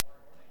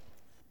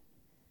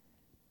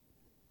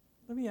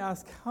me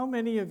ask, how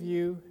many of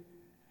you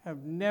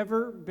have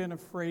never been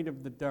afraid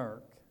of the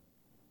dark?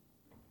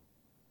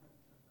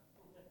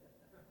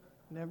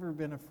 Never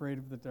been afraid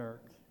of the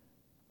dark.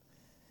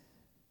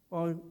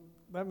 Well,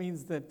 that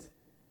means that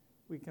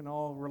we can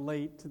all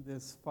relate to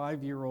this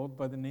 5-year-old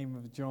by the name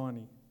of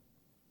Johnny.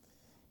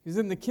 He was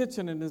in the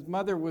kitchen and his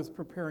mother was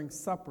preparing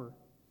supper.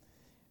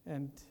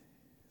 And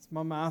his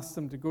mom asked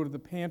him to go to the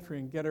pantry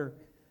and get her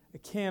a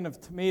can of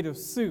tomato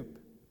soup.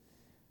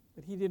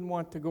 But he didn't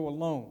want to go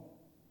alone.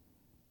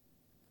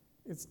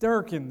 It's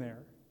dark in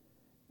there,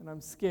 and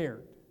I'm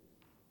scared.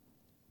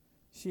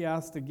 She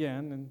asked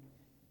again, and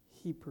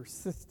he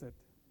persisted.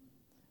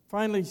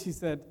 Finally, she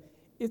said,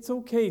 "It's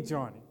okay,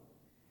 Johnny.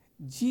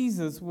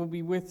 Jesus will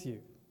be with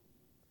you."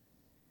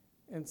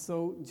 And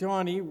so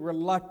Johnny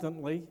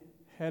reluctantly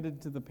headed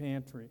to the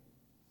pantry.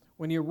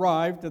 When he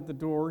arrived at the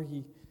door,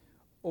 he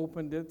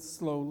opened it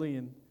slowly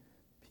and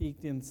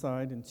peeked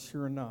inside, and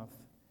sure enough,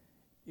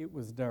 it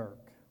was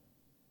dark.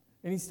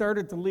 And he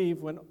started to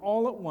leave when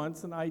all at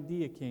once an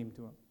idea came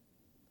to him.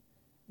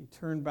 He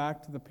turned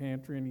back to the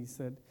pantry and he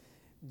said,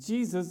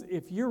 "Jesus,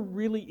 if you're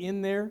really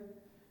in there,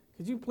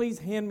 could you please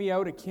hand me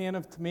out a can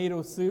of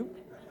tomato soup?"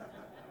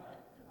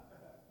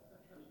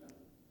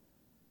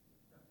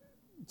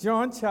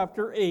 John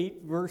chapter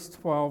 8, verse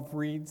 12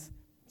 reads,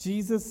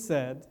 Jesus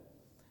said,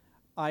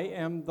 "I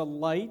am the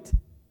light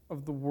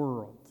of the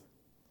world."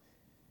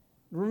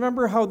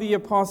 Remember how the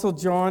Apostle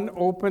John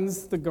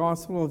opens the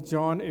Gospel of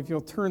John? If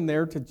you'll turn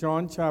there to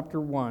John chapter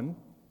 1.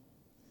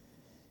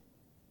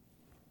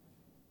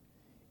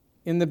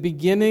 In the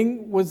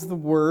beginning was the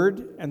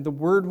Word, and the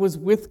Word was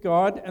with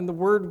God, and the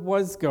Word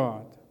was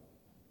God.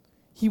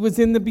 He was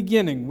in the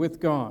beginning with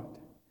God.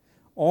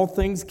 All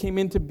things came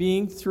into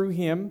being through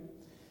him,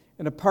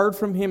 and apart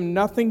from him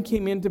nothing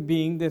came into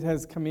being that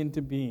has come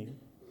into being.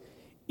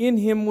 In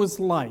him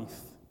was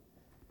life,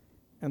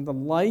 and the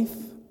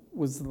life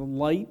was the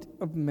light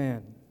of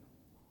men.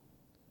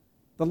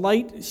 The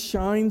light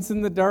shines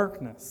in the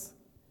darkness,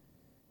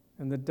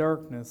 and the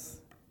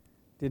darkness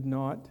did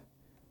not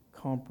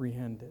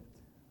comprehend it.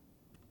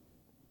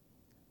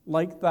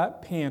 Like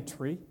that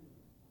pantry,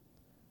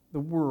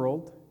 the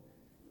world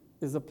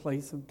is a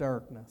place of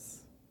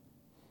darkness.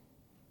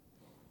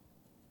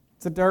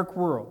 It's a dark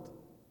world,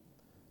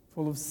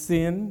 full of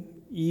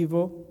sin,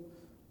 evil,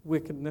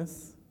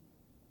 wickedness,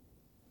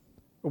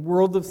 a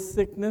world of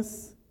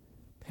sickness,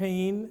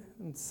 pain,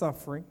 and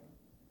suffering,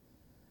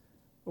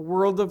 a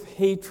world of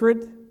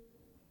hatred,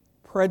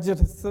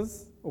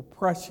 prejudices,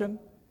 oppression,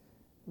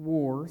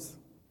 wars,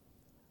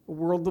 a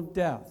world of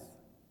death,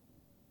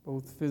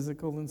 both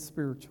physical and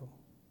spiritual.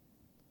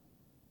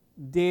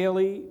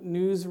 Daily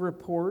news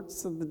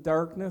reports of the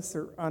darkness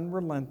are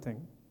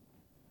unrelenting.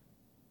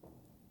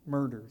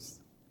 Murders,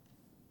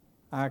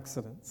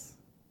 accidents,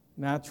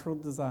 natural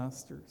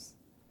disasters,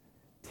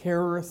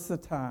 terrorist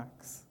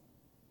attacks.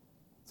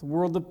 It's a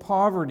world of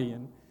poverty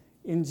and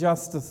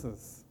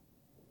injustices,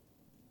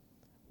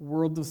 a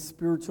world of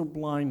spiritual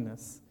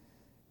blindness,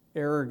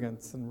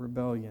 arrogance, and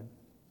rebellion.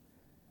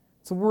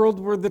 It's a world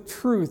where the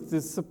truth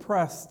is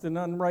suppressed in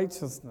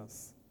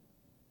unrighteousness.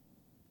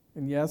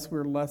 And yes,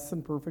 we're less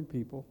than perfect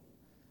people,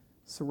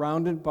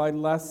 surrounded by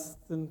less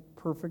than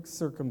perfect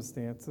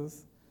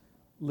circumstances,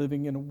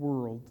 living in a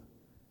world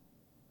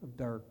of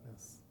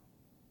darkness.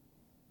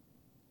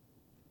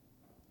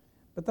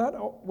 But that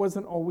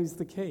wasn't always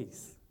the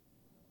case.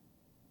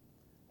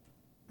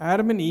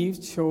 Adam and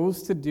Eve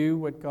chose to do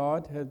what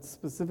God had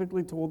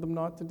specifically told them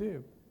not to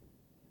do.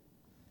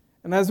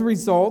 And as a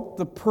result,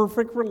 the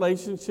perfect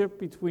relationship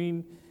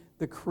between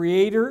the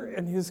Creator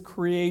and His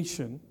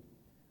creation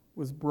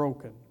was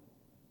broken.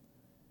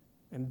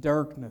 And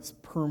darkness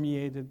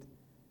permeated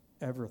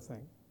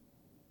everything.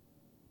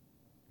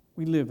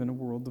 We live in a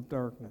world of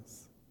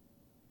darkness.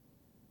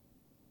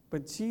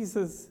 But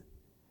Jesus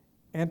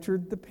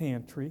entered the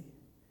pantry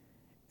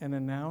and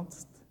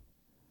announced,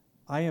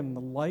 "I am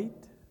the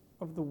light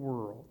of the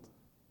world."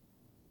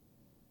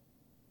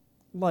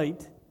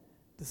 Light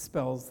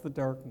dispels the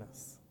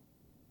darkness.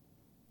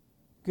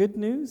 Good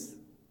news?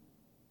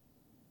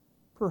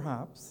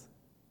 Perhaps.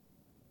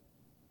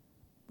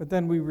 But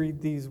then we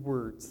read these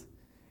words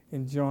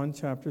in John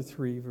chapter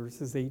 3,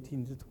 verses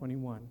 18 to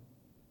 21.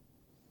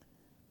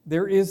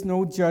 "There is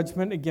no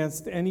judgment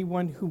against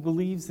anyone who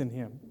believes in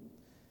him.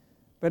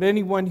 But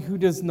anyone who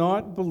does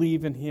not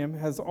believe in him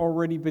has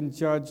already been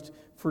judged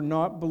for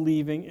not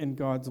believing in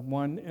God's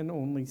one and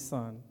only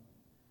Son.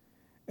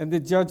 And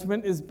the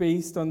judgment is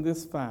based on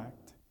this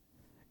fact: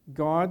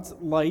 God's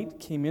light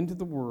came into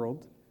the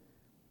world,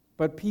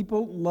 but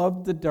people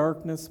loved the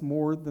darkness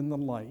more than the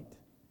light,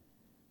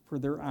 for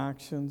their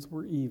actions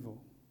were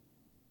evil.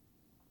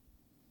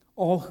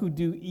 All who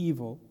do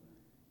evil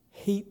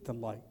hate the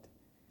light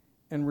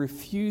and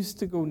refuse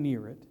to go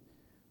near it,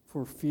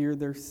 for fear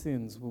their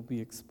sins will be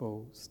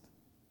exposed.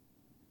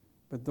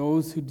 But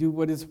those who do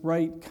what is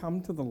right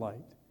come to the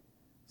light,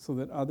 so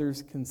that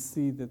others can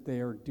see that they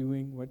are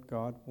doing what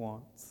God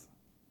wants."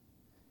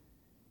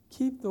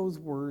 Keep those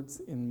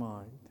words in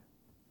mind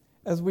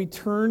as we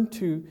turn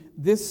to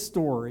this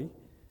story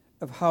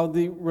of how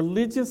the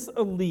religious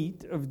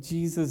elite of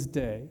Jesus'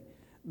 day,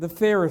 the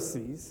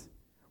Pharisees,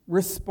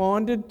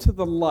 responded to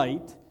the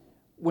light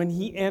when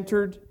he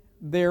entered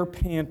their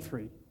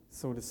pantry,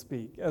 so to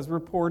speak, as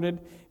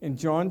reported in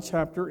John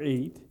chapter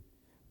 8,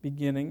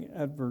 beginning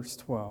at verse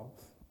 12.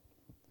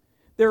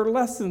 There are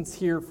lessons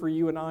here for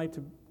you and I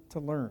to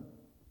learn,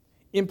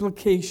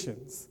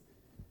 implications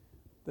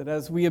that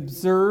as we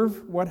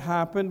observe what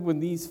happened when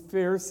these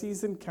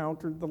Pharisees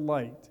encountered the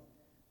light.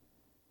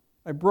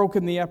 I've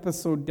broken the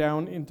episode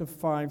down into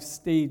 5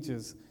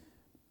 stages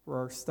for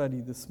our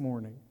study this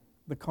morning: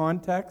 the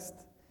context,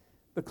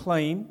 the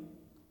claim,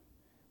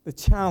 the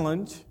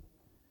challenge,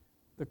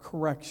 the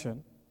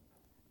correction,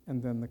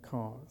 and then the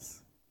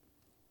cause.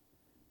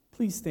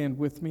 Please stand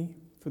with me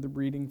for the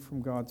reading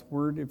from God's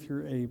Word if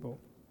you're able.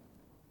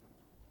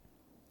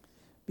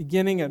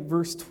 Beginning at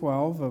verse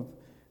 12 of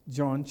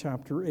John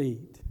chapter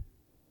 8.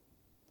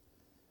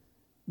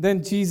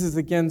 Then Jesus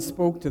again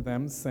spoke to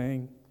them,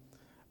 saying,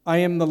 I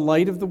am the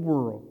light of the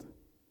world.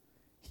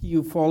 He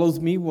who follows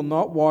me will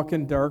not walk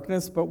in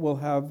darkness, but will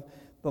have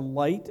the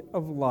light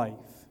of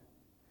life.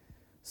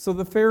 So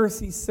the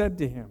Pharisees said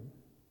to him,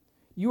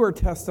 You are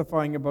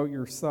testifying about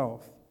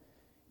yourself.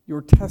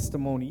 Your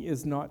testimony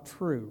is not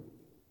true.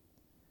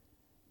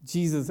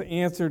 Jesus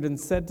answered and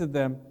said to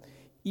them,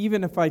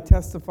 Even if I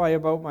testify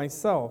about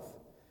myself,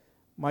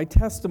 my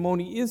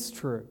testimony is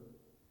true,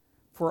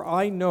 for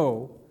I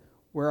know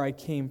where I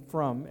came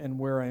from and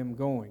where I am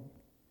going.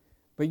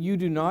 But you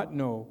do not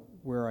know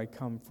where I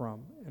come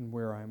from and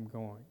where I am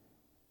going.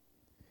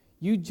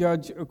 You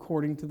judge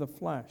according to the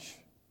flesh.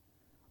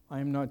 I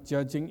am not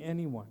judging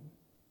anyone.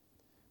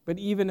 But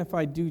even if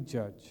I do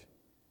judge,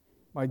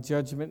 my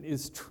judgment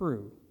is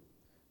true,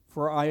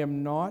 for I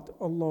am not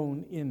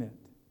alone in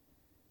it,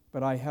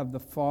 but I have the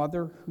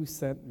Father who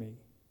sent me.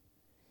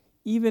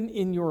 Even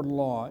in your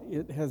law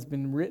it has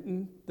been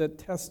written that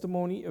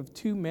testimony of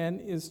 2 men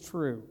is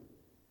true.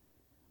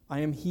 I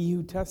am he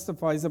who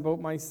testifies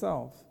about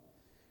myself,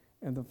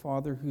 and the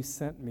Father who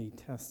sent me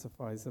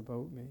testifies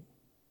about me.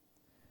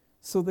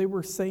 So they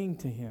were saying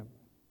to him,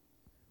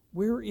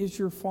 Where is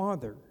your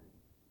Father?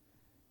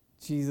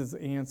 Jesus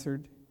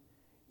answered,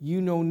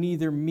 You know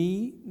neither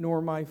me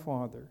nor my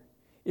Father.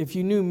 If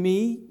you knew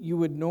me, you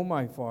would know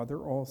my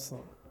Father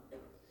also.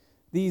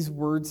 These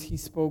words he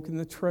spoke in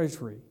the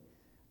treasury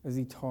as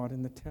he taught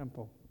in the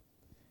temple,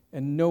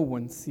 and no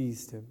one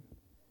seized him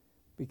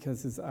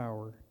because his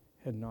hour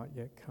had not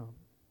yet come.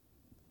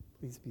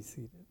 Please be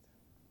seated.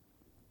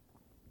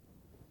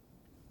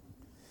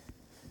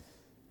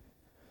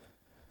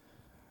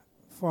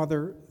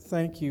 Father,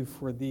 thank you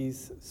for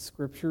these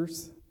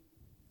scriptures,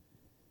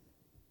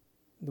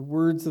 the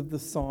words of the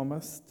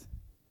psalmist.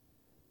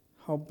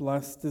 How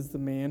blessed is the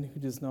man who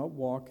does not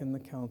walk in the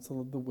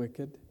counsel of the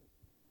wicked,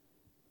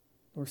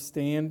 nor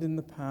stand in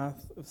the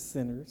path of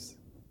sinners,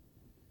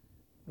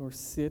 nor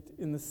sit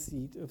in the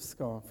seat of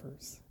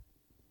scoffers.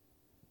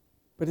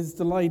 But his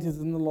delight is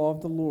in the law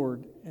of the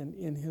Lord, and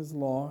in his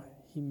law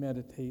he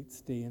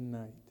meditates day and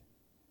night.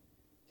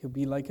 He'll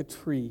be like a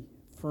tree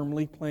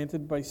firmly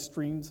planted by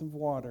streams of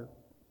water,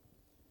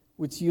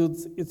 which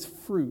yields its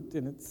fruit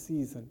in its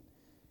season,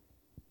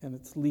 and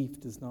its leaf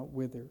does not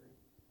wither.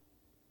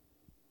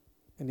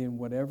 And in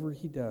whatever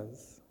he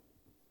does,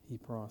 he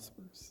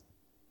prospers.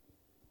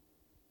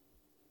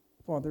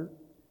 Father,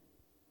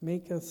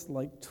 make us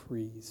like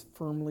trees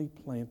firmly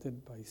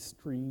planted by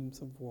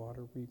streams of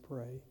water, we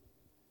pray.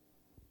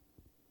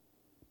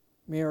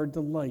 May our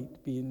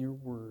delight be in your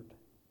word,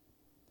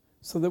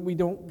 so that we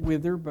don't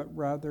wither, but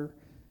rather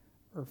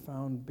are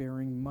found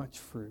bearing much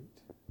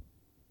fruit: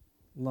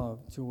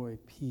 love, joy,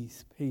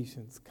 peace,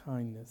 patience,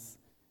 kindness,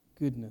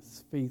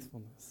 goodness,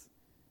 faithfulness,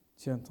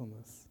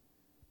 gentleness,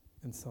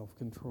 and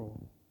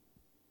self-control.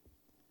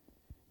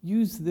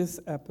 Use this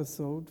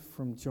episode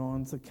from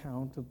John's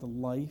account of the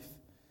life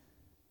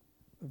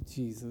of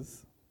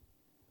Jesus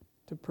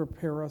to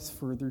prepare us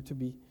further to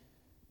be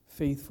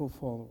faithful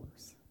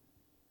followers,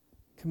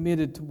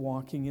 committed to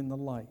walking in the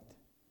light.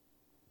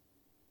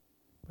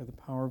 By the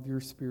power of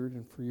your Spirit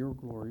and for your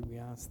glory, we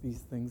ask these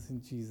things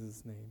in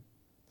Jesus' name.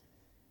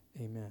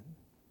 Amen.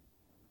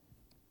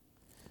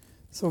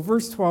 So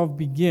verse 12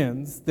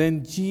 begins,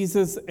 Then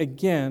Jesus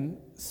again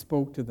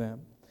spoke to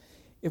them.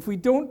 If we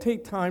don't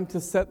take time to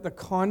set the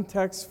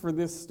context for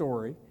this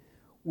story,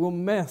 we'll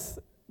miss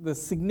the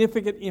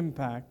significant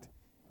impact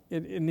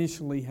it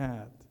initially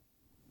had.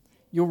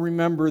 You'll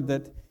remember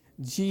that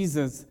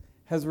Jesus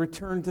has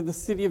returned to the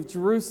city of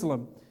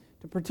Jerusalem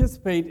to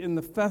participate in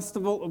the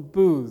Festival of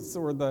Booths,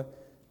 or the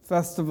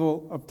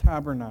Festival of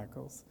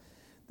Tabernacles.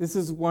 This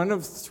is one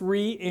of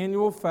 3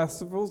 annual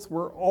festivals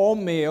where all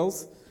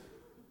males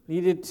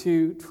needed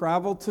to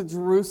travel to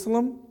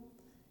Jerusalem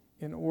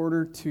in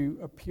order to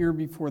appear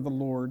before the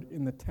Lord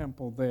in the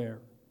temple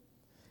there.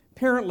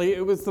 Apparently,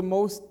 it was the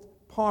most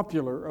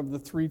popular of the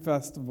 3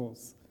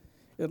 festivals.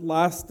 It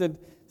lasted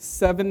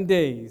 7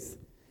 days,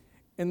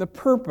 and the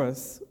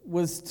purpose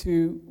was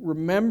to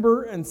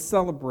remember and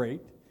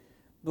celebrate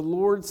the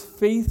Lord's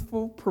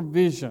faithful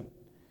provision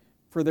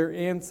for their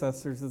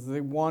ancestors as they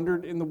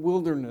wandered in the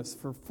wilderness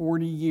for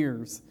 40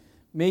 years,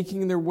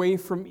 making their way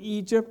from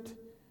Egypt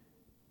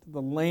to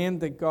the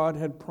land that God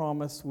had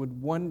promised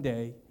would one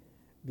day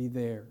be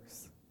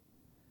theirs.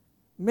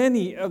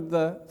 Many of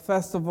the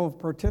festival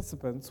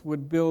participants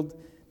would build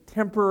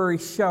temporary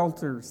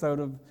shelters out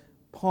of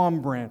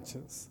palm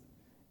branches.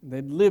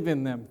 They'd live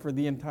in them for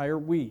the entire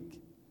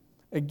week.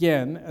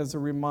 Again, as a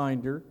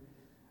reminder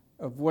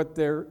of what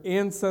their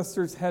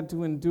ancestors had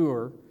to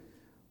endure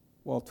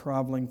while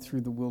traveling through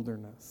the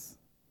wilderness.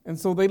 And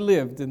so they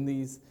lived in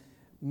these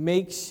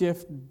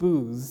makeshift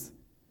booths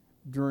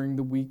during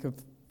the week of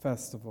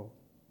festival.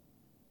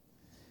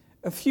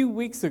 A few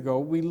weeks ago,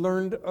 we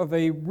learned of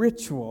a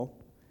ritual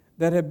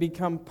that had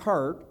become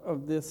part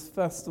of this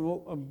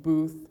festival of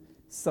booth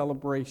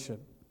celebration.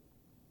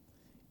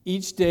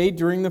 Each day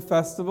during the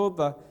festival,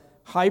 the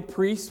high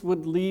priest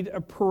would lead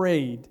a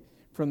parade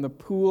from the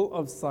pool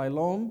of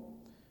Siloam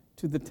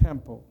to the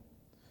temple.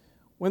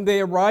 When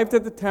they arrived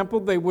at the temple,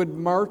 they would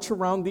march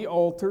around the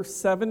altar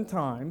 7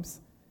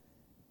 times,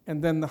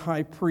 and then the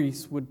high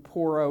priest would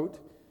pour out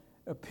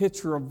a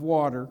pitcher of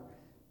water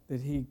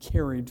that he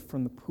carried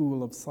from the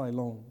pool of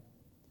Siloam.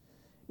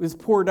 It was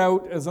poured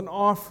out as an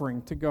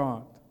offering to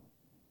God.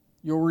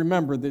 You'll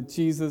remember that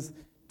Jesus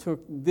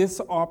took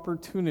this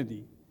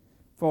opportunity,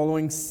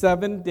 following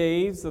 7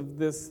 days of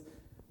this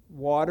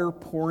water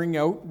pouring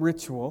out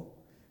ritual,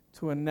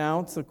 to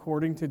announce,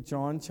 according to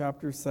John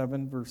chapter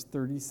 7, verse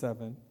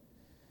 37,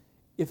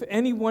 "If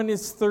anyone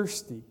is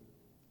thirsty,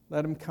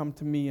 let him come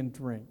to me and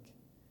drink.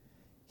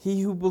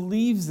 He who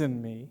believes in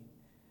me,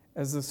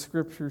 as the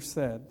scripture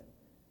said,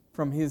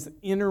 from his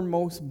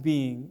innermost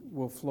being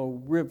will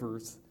flow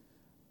rivers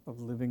of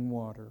living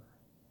water."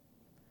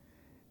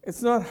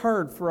 It's not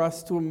hard for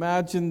us to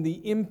imagine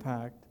the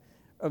impact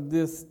of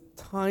this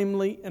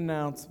timely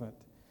announcement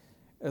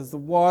as the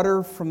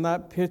water from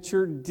that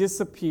pitcher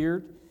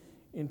disappeared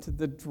into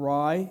the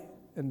dry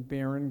and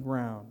barren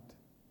ground.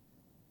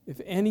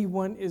 "If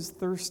anyone is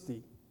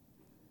thirsty,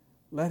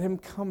 let him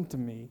come to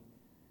me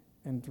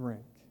and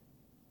drink."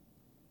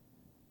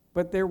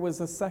 But there was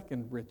a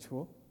second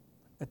ritual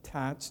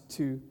attached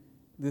to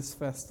this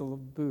festival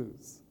of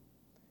booths.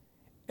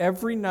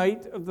 Every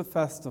night of the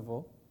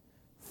festival,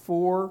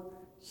 4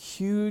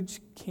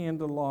 huge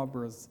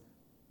candelabras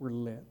were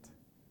lit.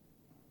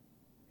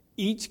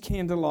 Each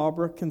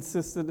candelabra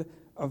consisted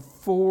of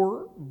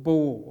 4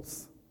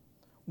 bowls.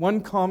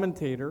 One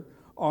commentator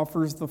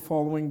offers the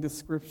following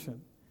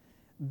description: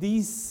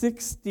 "These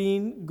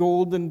 16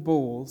 golden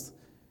bowls,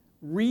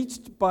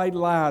 reached by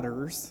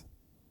ladders,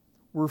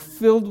 were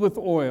filled with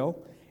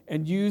oil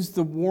and used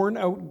the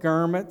worn-out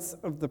garments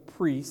of the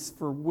priests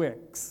for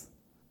wicks.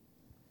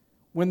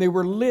 When they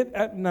were lit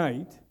at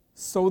night,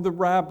 so the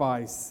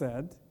rabbis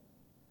said,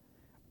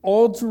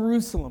 all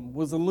Jerusalem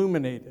was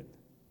illuminated,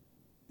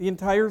 the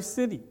entire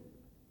city.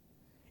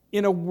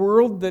 In a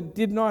world that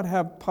did not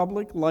have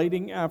public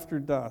lighting after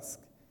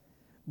dusk,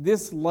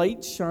 this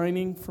light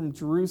shining from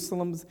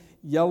Jerusalem's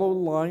yellow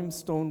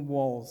limestone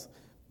walls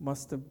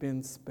must have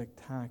been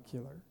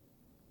spectacular."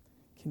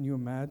 Can you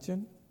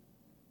imagine?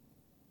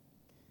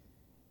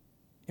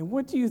 And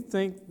what do you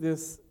think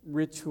this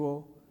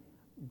ritual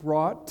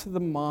brought to the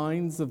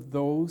minds of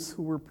those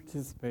who were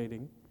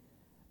participating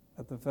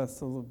at the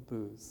Festival of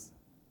Booths?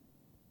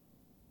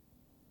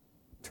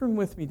 Turn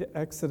with me to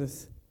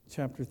Exodus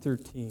chapter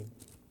 13.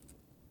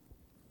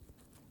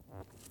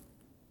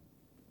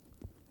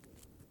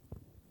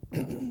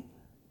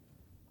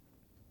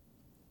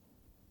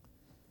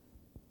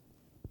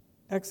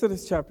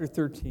 Exodus chapter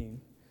 13,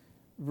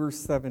 verse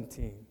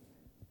 17.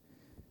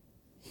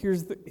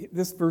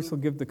 This verse will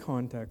give the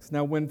context.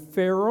 "Now when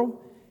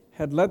Pharaoh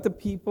had let the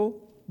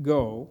people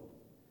go,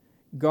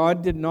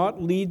 God did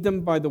not lead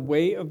them by the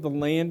way of the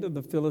land of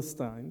the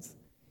Philistines,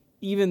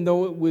 even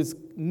though it was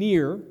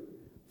near,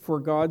 for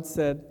God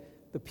said,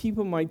 the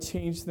people might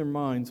change their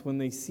minds when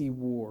they see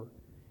war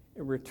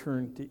and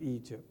return to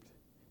Egypt."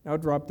 Now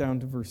drop down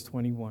to verse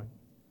 21.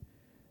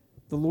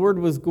 "The Lord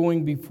was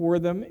going before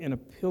them in a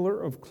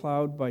pillar of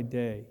cloud by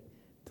day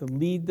to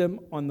lead them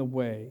on the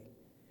way,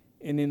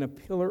 and in a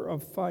pillar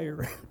of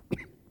fire, in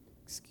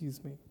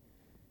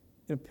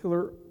a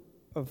pillar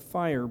of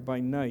fire by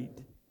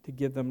night to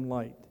give them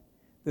light,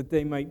 that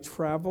they might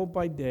travel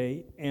by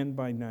day and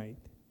by night.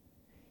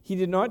 He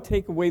did not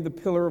take away the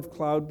pillar of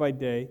cloud by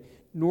day,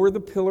 nor the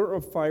pillar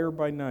of fire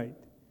by night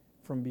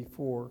from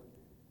before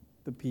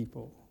the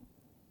people."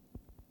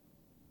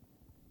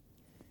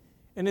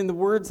 And in the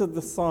words of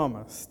the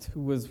psalmist,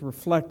 who was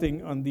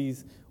reflecting on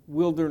these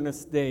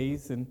wilderness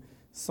days in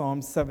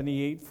Psalm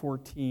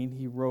 78:14,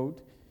 he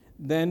wrote,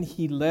 "Then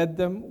he led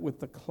them with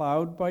the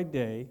cloud by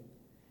day,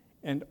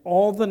 and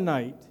all the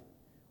night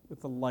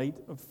with the light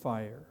of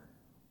fire."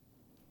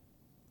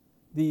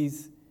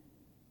 These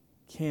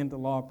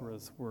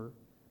candelabras were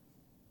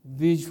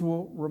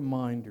visual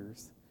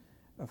reminders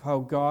of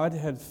how God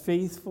had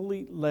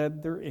faithfully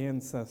led their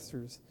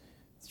ancestors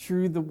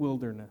through the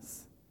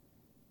wilderness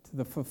to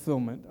the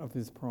fulfillment of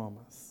his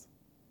promise.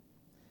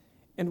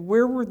 And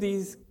where were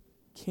these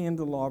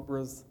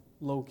candelabras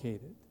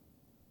located.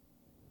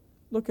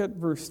 Look at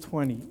verse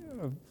 20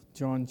 of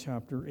John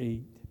chapter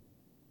 8.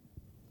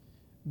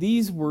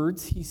 These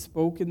words he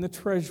spoke in the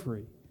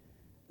treasury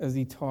as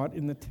he taught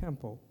in the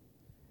temple,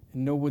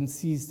 and no one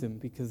seized him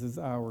because his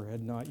hour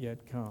had not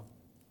yet come.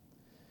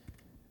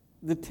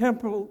 The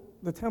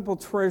temple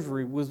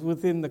treasury was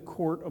within the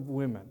court of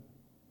women.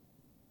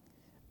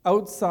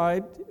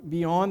 Outside,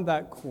 beyond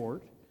that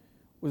court,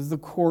 was the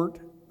court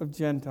of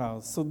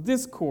Gentiles. So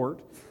this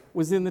court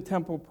was in the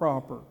temple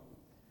proper.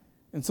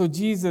 And so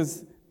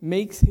Jesus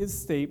makes his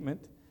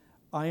statement,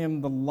 I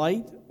am the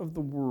light of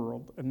the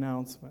world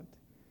announcement.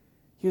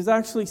 He was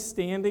actually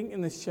standing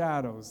in the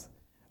shadows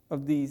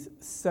of these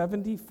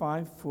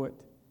 75-foot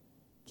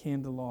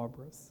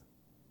candelabras.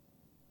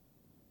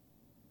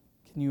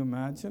 Can you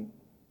imagine?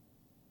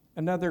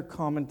 Another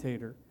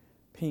commentator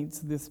paints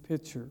this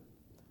picture.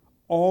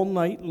 All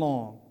night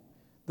long,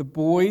 the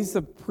boys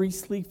of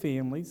priestly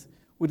families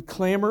would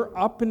clamber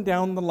up and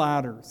down the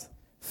ladders,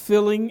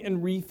 filling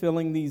and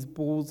refilling these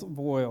bowls of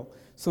oil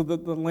so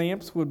that the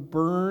lamps would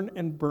burn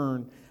and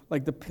burn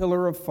like the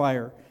pillar of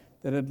fire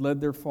that had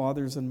led their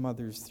fathers and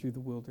mothers through the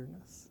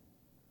wilderness.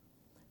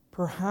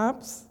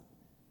 Perhaps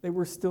they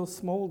were still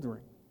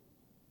smoldering.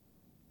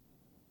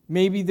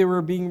 Maybe they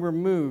were being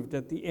removed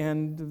at the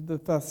end of the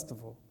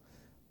festival,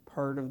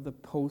 part of the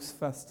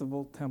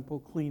post-festival temple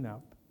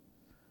cleanup.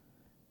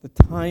 The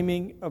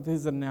timing of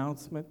his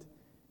announcement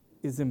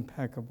is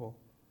impeccable.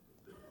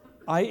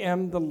 I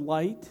am the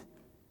light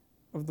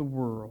of the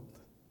world.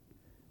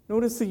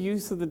 Notice the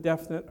use of the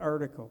definite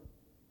article.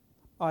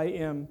 I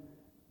am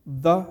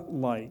the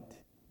light,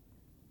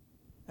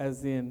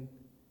 as in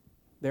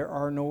there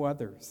are no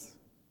others.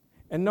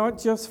 And not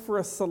just for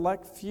a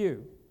select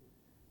few,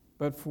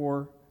 but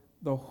for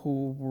the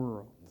whole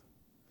world.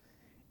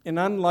 And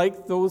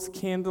unlike those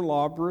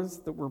candelabras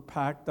that were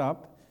packed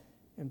up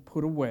and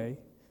put away,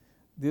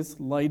 this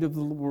light of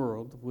the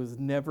world was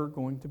never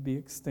going to be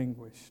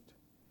extinguished.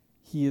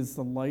 He is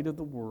the light of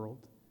the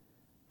world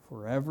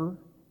forever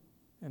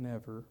and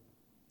ever.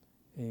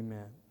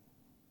 Amen.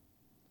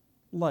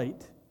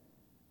 Light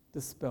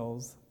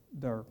dispels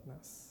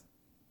darkness.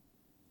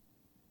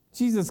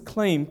 Jesus'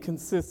 claim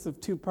consists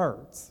of two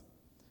parts.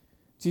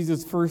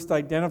 Jesus first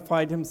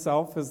identified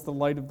himself as the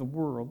light of the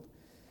world,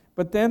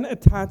 but then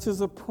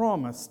attaches a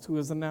promise to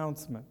his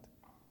announcement.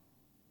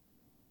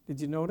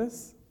 Did you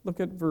notice? Look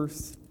at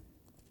verse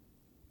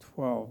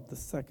 12, the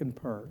second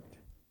part.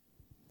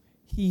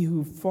 He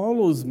who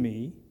follows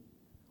me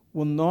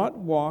will not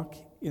walk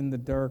in the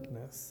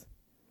darkness,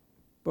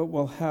 but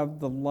will have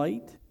the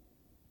light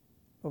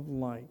of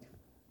life.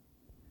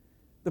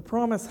 The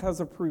promise has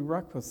a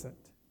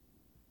prerequisite.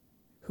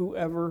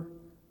 Whoever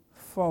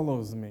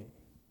follows me.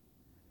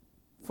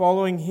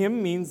 Following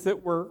him means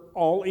that we're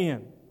all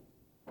in.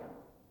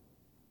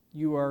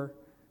 You are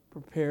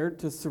prepared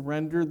to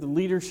surrender the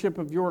leadership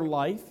of your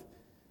life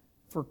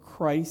for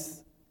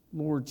Christ's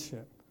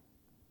lordship.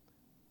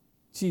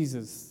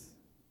 Jesus,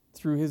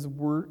 through his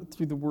word,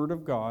 through the word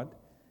of God,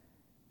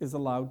 is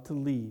allowed to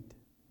lead.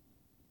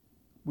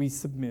 We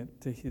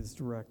submit to his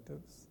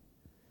directives.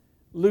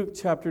 Luke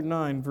chapter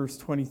 9, verse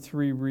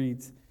 23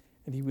 reads,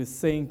 and he was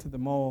saying to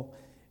them all,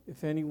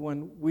 if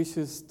anyone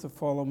wishes to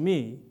follow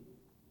me,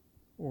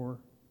 or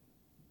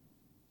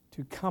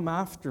to come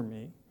after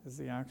me, is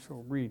the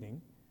actual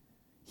reading,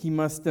 he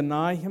must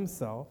deny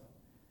himself,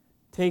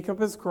 take up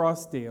his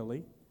cross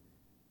daily,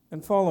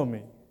 and follow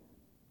me.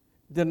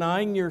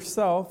 Denying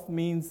yourself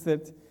means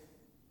that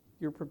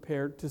you're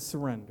prepared to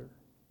surrender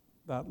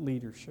that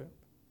leadership.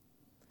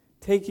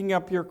 Taking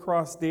up your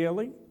cross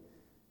daily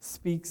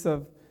speaks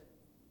of,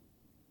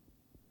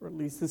 or at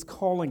least is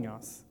calling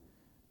us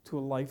to a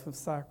life of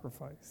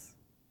sacrifice.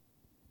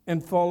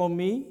 And follow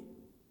me,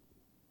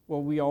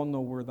 well, we all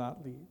know where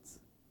that leads.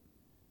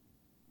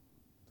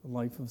 A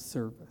life of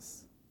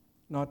service.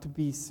 Not to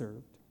be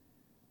served,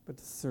 but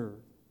to serve.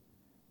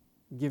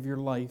 Give your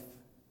life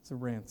as a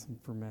ransom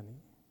for many.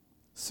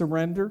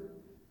 Surrender,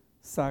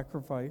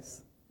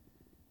 sacrifice,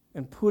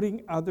 and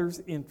putting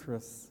others'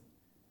 interests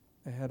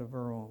ahead of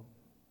our own.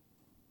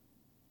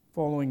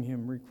 Following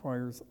him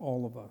requires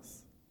all of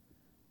us,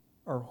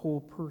 our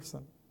whole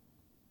person,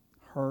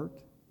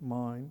 heart,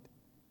 mind,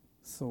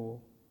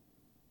 soul,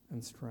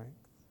 and strength.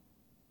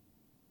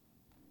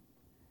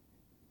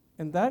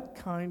 And that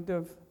kind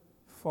of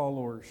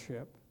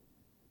followership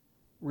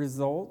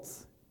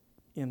results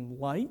in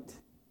light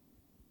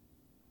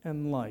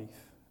and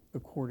life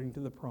according to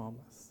the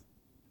promise.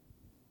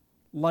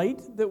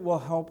 Light that will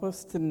help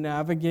us to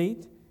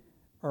navigate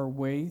our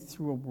way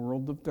through a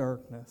world of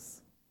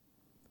darkness.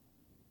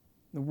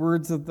 The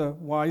words of the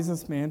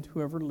wisest man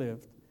who ever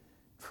lived,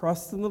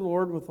 trust in the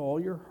Lord with all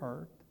your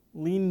heart,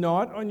 lean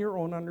not on your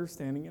own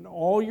understanding, in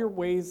all your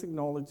ways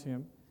acknowledge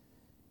him,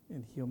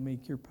 and he'll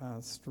make your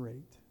path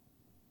straight.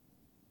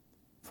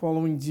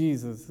 Following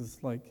Jesus is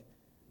like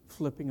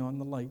flipping on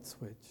the light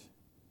switch.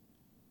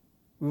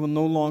 We will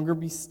no longer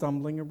be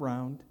stumbling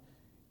around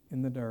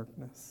in the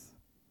darkness.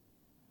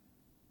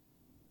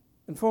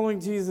 And following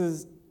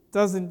Jesus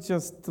doesn't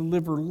just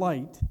deliver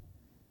light,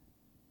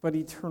 but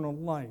eternal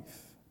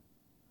life.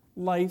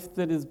 Life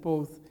that is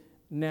both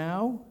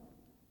now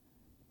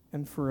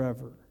and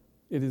forever.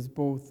 It is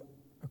both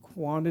a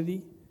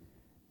quantity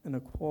and a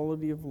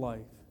quality of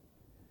life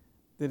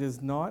that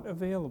is not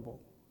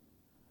available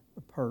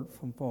apart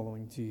from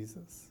following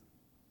Jesus.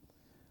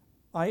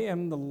 I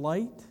am the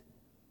light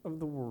of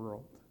the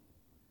world,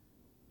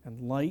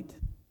 and light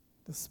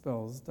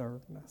dispels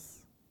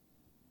darkness.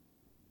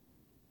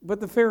 But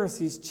the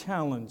Pharisees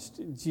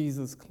challenged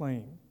Jesus'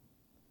 claim.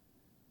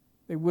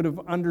 They would have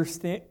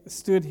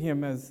understood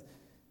him as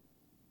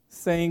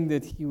saying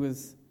that he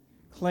was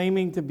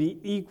claiming to be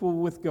equal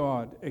with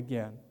God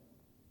again.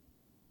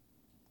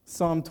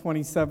 Psalm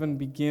 27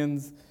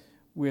 begins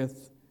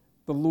with,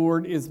 "The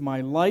Lord is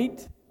my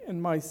light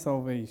and my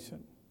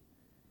salvation."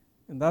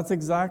 And that's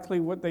exactly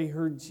what they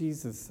heard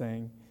Jesus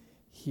saying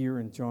here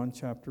in John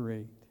chapter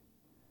 8.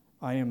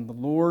 I am the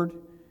Lord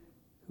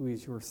who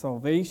is your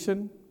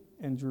salvation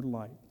and your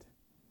light.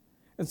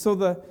 And so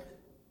the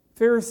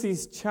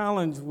Pharisees'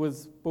 challenge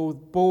was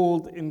both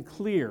bold and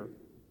clear.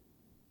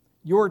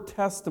 Your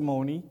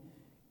testimony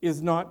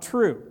is not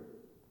true.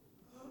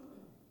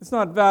 It's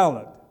not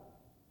valid.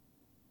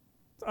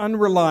 It's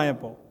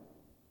unreliable,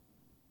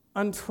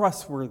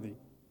 untrustworthy.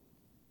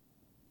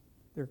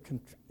 Their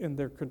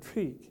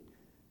critique.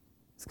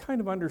 It's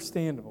kind of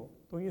understandable,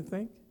 don't you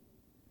think?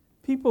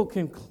 People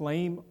can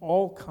claim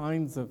all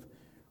kinds of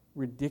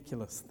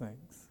ridiculous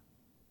things.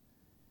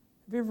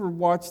 Have you ever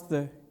watched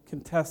the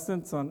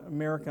contestants on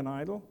American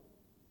Idol?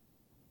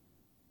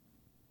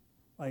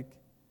 Like,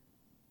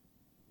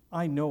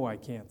 I know I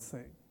can't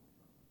sing.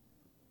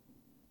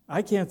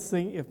 I can't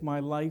sing if my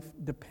life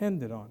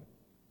depended on it.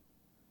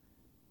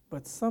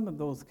 But some of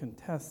those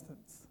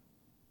contestants,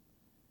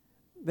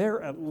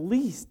 they're at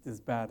least as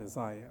bad as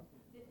I am.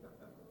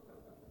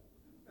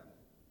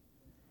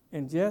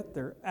 And yet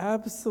they're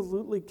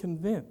absolutely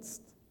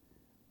convinced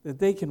that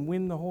they can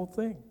win the whole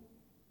thing.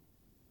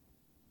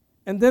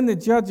 And then the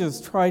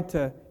judges try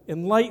to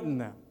enlighten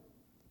them,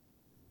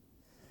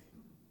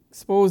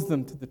 expose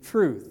them to the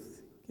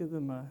truth, give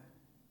them a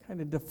kind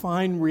of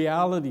define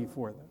reality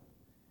for them.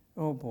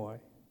 Oh boy.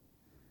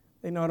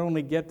 They not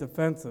only get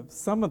defensive,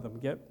 some of them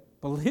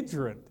get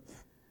belligerent.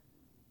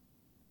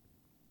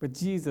 But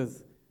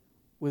Jesus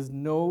was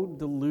no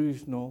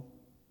delusional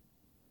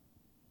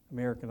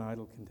American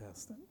Idol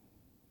contestant.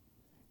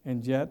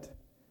 And yet,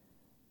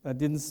 that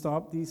didn't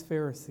stop these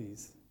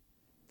Pharisees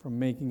from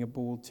making a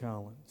bold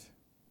challenge.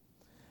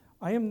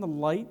 I am the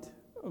light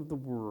of the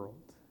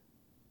world.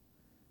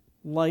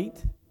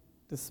 Light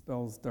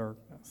dispels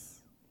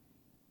darkness.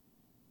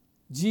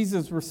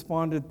 Jesus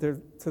responded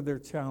to their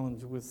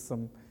challenge with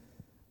some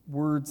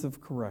words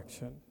of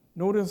correction.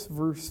 Notice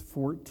verse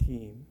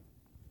 14.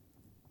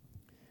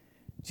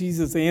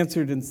 Jesus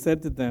answered and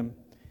said to them,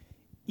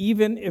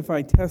 "Even if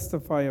I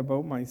testify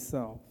about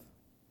myself,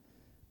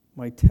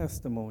 my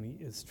testimony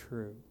is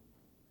true."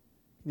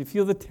 Can you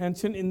feel the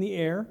tension in the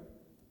air?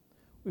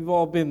 We've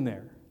all been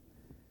there,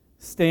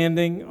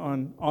 standing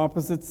on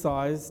opposite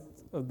sides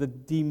of the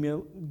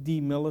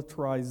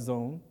demilitarized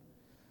zone,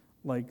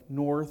 like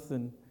North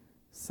and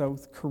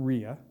South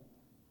Korea,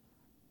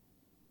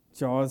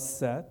 jaws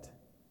set,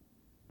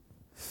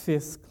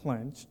 fists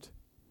clenched.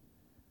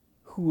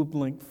 Who will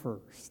blink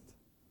first?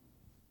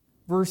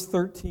 Verse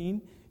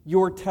 13,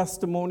 your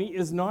testimony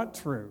is not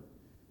true.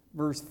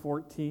 Verse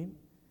 14,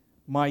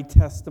 my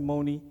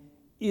testimony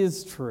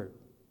is true.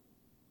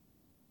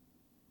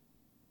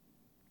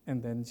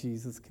 And then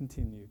Jesus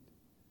continued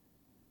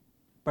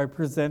by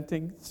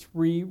presenting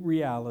three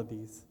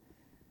realities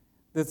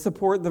that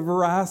support the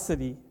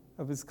veracity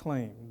of his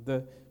claim,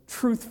 the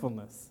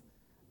truthfulness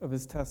of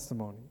his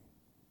testimony.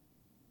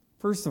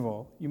 First of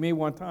all, you may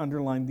want to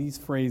underline these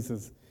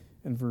phrases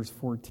in verse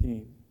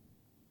 14.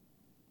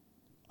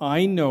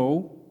 I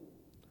know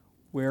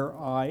where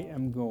I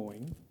am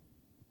going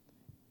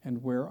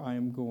and where I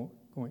am going,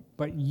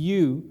 but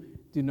you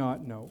do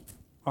not know.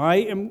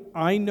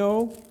 I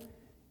know,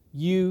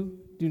 you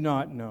do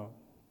not know.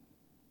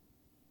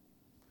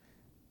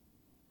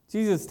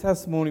 Jesus'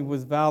 testimony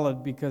was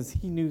valid because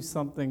he knew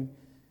something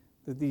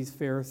that these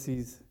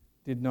Pharisees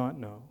did not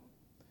know.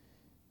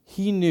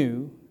 He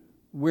knew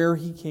where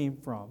he came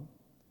from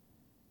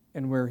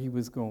and where he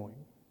was going.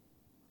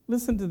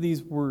 Listen to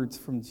these words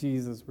from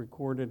Jesus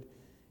recorded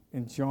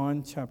in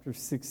John chapter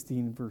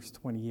 16, verse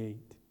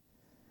 28.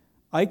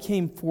 I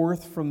came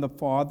forth from the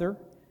Father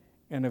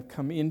and have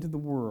come into the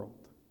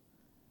world.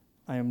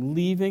 I am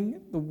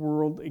leaving the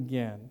world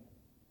again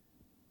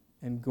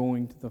and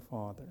going to the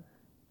Father.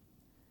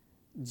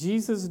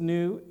 Jesus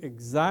knew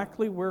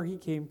exactly where he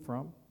came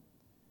from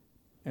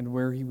and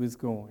where he was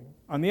going.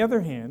 On the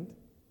other hand,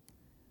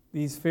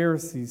 these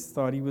Pharisees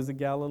thought he was a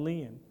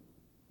Galilean,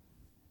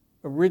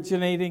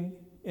 originating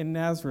in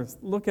Nazareth.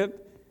 Look at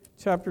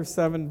chapter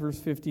 7, verse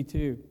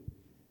 52.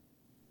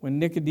 When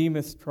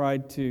Nicodemus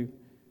tried to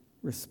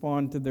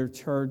respond to their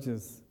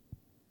charges,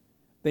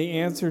 they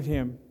answered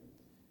him,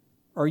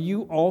 are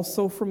you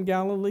also from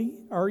Galilee,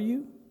 are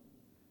you?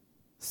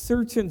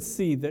 Search and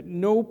see that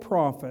no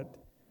prophet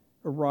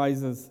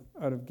arises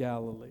out of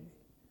Galilee.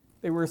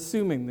 They were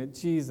assuming that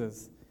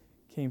Jesus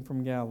came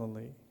from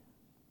Galilee.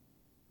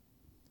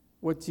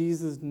 What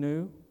Jesus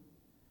knew,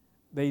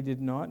 they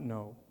did not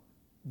know,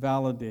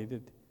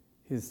 validated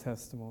his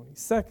testimony.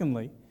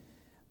 Secondly,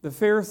 the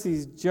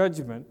Pharisees'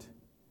 judgment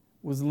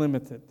was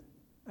limited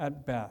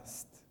at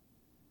best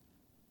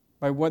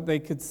by what they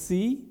could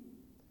see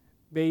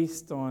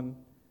based on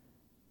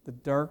the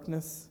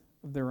darkness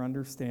of their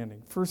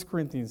understanding. 1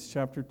 Corinthians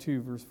chapter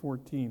 2, verse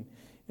 14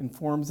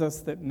 informs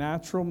us that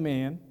natural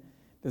man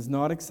does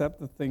not accept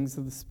the things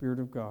of the Spirit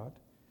of God,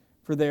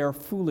 for they are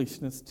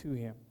foolishness to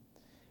him,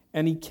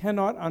 and he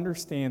cannot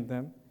understand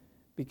them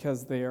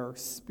because they are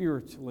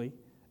spiritually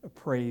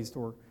appraised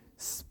or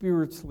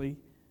spiritually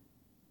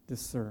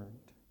discerned.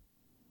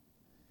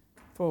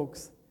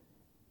 Folks,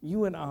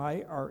 you and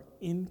I are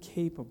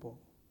incapable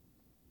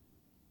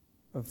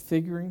of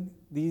figuring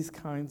these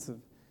kinds of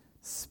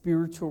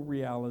spiritual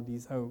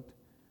realities out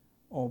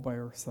all by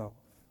ourselves.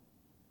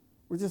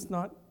 We're just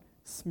not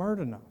smart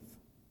enough.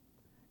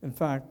 In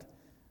fact,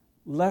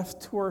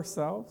 left to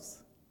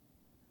ourselves,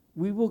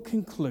 we will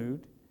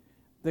conclude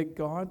that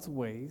God's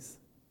ways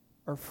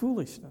are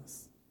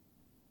foolishness.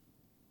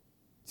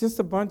 Just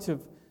a bunch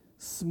of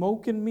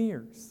smoke and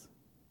mirrors.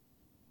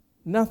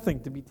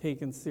 Nothing to be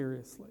taken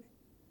seriously.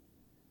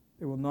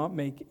 It will not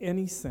make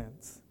any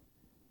sense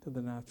to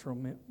the natural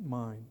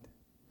mind.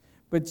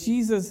 But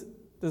Jesus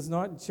does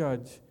not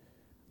judge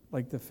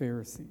like the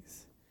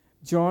Pharisees.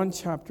 John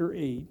chapter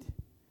 8,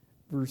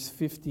 verse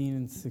 15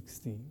 and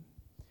 16.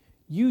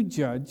 You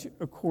judge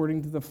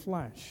according to the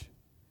flesh.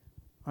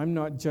 I'm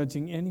not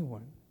judging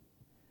anyone.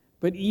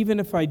 But even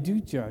if I do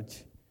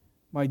judge,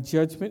 my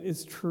judgment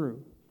is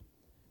true,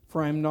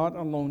 for I am not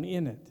alone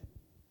in it,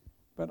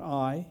 but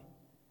I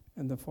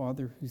and the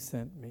Father who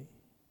sent me.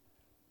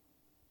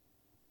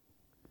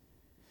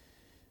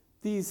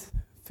 These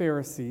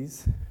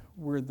Pharisees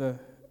were the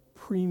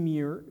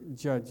premier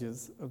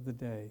judges of the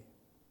day.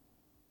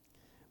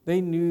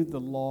 They knew the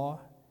law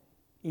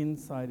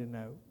inside and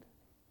out,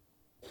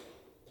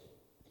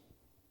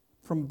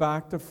 from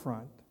back to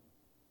front,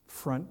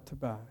 front to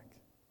back.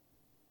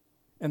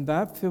 And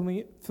that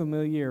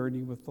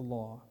familiarity with the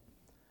law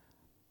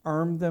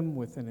armed them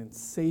with an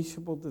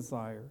insatiable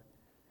desire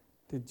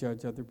to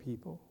judge other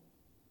people.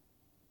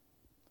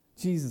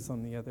 Jesus,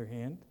 on the other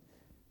hand,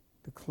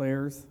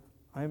 declares,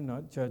 I am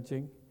not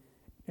judging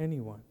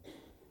anyone.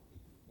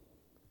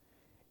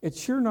 It's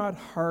sure not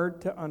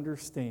hard to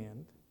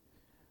understand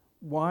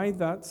why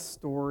that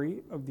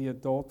story of the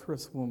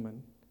adulterous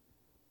woman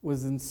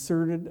was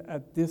inserted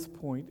at this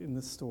point in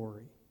the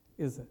story,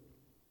 is it?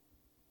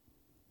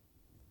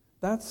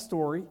 That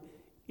story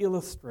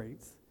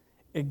illustrates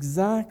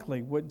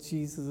exactly what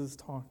Jesus is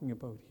talking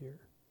about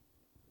here.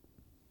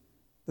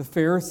 The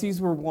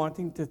Pharisees were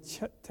wanting to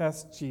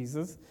test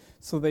Jesus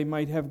so they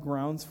might have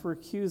grounds for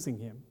accusing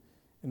him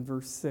in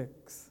verse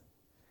 6.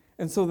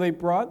 And so they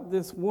brought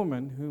this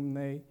woman whom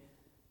they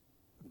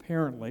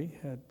apparently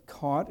had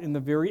caught in the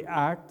very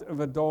act of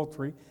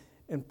adultery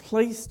and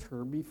placed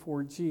her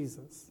before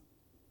Jesus.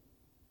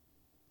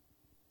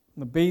 On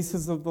the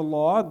basis of the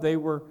law, they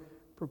were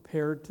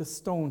prepared to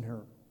stone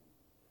her.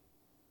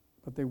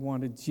 But they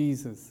wanted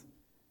Jesus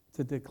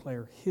to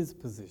declare his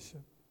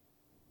position.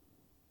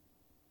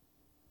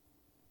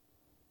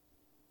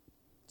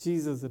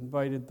 Jesus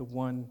invited the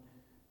one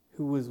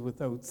who was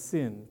without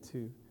sin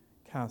to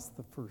cast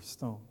the first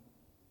stone.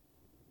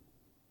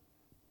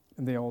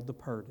 And they all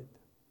departed.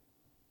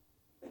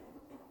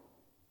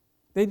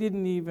 They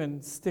didn't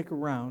even stick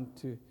around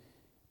to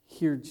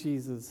hear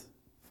Jesus'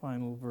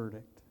 final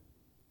verdict.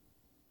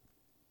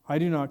 I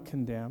do not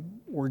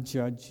condemn or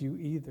judge you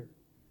either.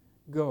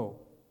 Go.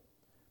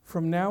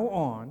 From now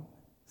on,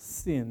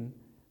 sin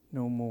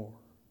no more.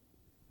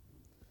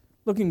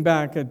 Looking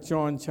back at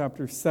John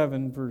chapter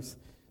 7, verse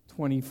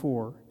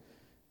 24,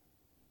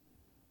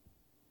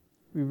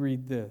 we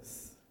read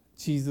this,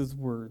 Jesus'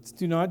 words,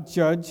 do not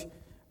judge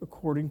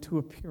according to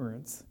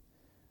appearance,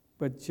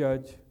 but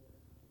judge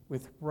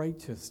with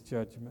righteous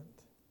judgment.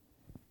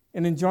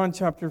 And in John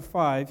chapter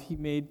 5, he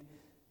made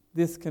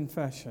this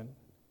confession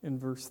in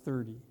verse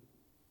 30.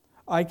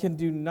 I can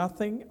do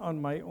nothing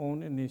on my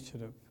own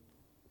initiative.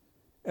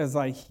 As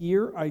I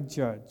hear, I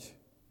judge,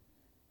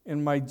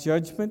 and my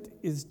judgment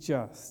is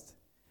just,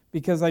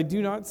 because I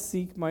do not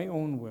seek my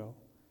own will,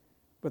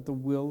 but the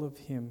will of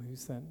him who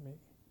sent me.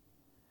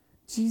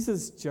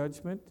 Jesus'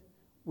 judgment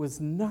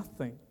was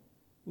nothing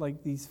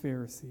like these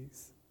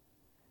Pharisees.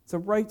 It's a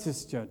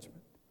righteous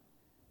judgment,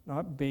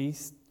 not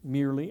based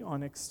merely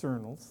on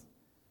externals,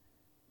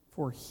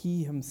 for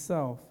he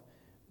himself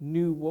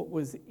knew what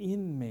was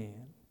in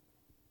man.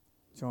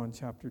 John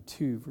chapter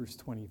 2, verse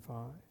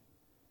 25.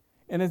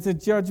 And it's a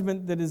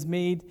judgment that is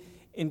made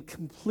in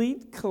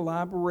complete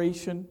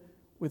collaboration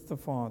with the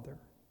Father.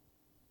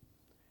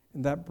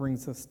 And that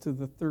brings us to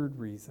the third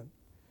reason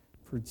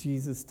for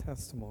Jesus'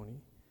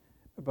 testimony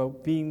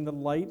about being the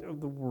light of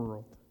the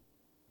world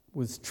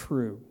was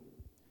true.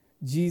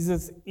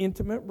 Jesus'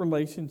 intimate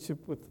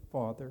relationship with the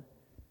Father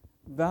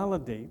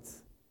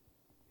validates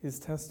his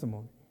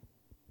testimony.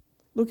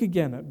 Look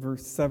again at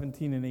verse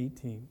 17 and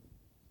 18.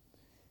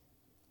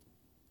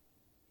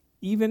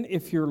 Even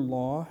in your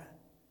law,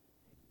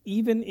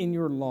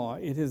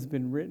 it has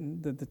been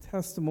written that the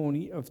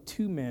testimony of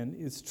two men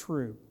is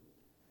true.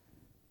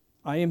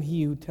 I am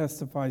he who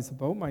testifies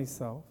about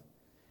myself,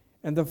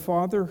 and the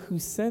Father who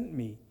sent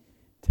me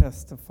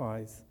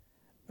testifies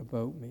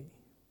about me.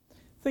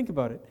 Think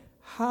about it.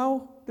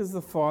 How does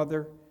the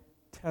Father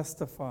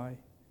testify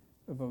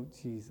about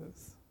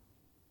Jesus?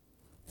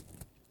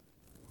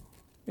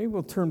 Maybe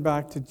we'll turn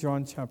back to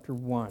John chapter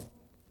 1.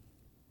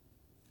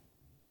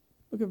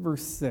 Look at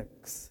verse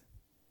 6.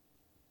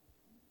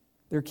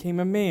 There came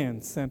a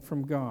man sent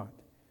from God,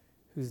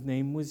 whose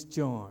name was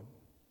John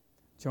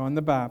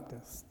the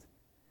Baptist.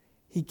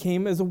 He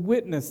came as a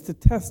witness to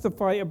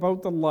testify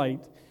about the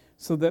light,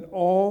 so that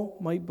all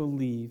might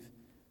believe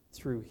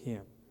through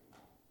him.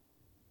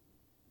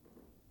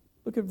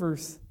 Look at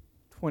verse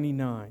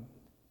 29.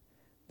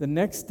 The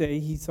next day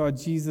he saw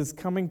Jesus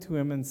coming to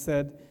him and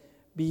said,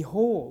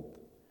 "Behold,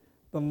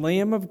 the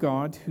Lamb of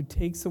God who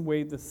takes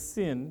away the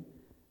sin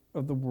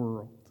of the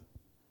world."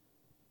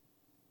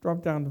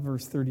 Drop down to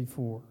verse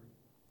 34.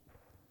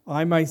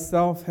 I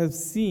myself have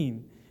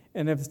seen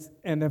and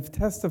have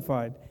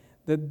testified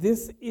that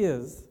this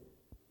is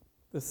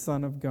the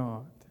Son of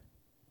God.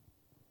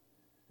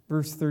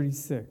 Verse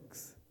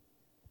 36.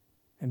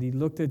 And he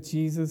looked at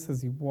Jesus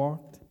as he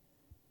walked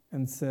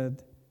and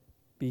said,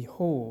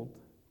 "Behold,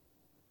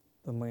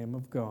 the Lamb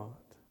of God."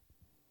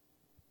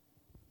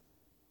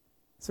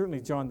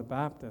 Certainly John the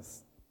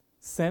Baptist,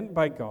 sent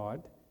by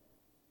God,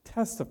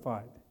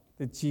 testified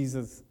that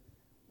Jesus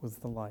was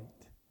the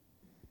light.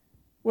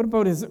 What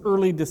about his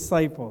early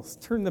disciples?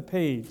 Turn the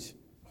page.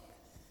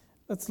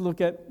 Let's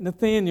look at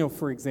Nathanael,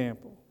 for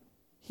example.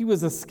 He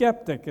was a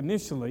skeptic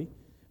initially,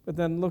 but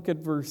then look at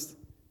verse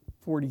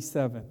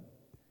 47.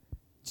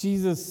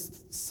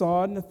 Jesus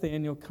saw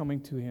Nathanael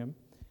coming to him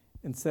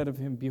and said of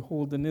him,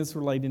 "Behold, an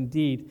Israelite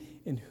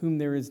indeed, in whom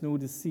there is no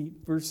deceit."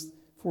 Verse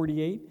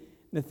 48,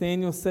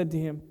 Nathanael said to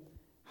him,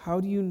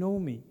 "How do you know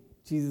me?"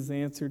 Jesus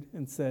answered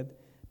and said,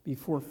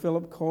 "Before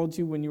Philip called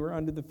you, when you were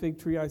under the fig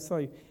tree, I saw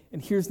you."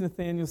 And here's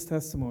Nathanael's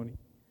testimony.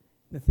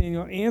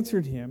 Nathanael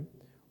answered him,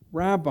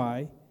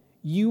 "Rabbi,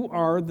 you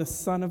are the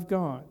Son of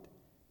God.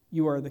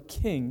 You are the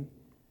King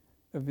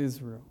of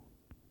Israel."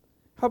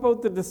 How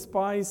about the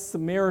despised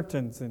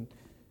Samaritans in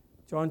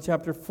John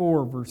chapter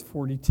 4, verse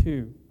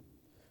 42?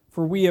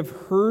 For we have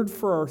heard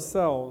for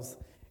ourselves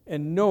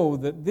and know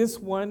that this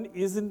one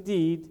is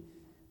indeed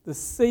the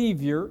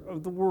Savior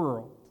of the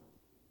world.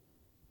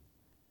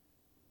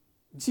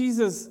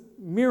 Jesus'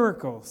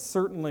 miracles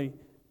certainly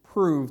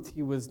proved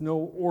he was no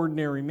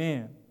ordinary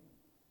man.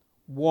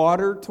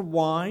 Water to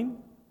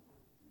wine,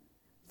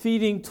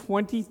 feeding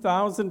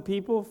 20,000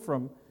 people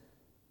from,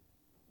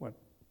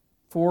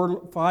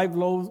 5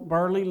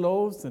 barley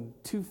loaves and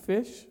 2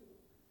 fish?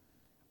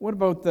 What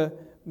about the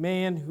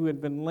man who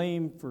had been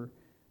lame for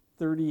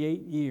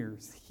 38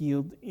 years,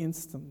 healed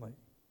instantly?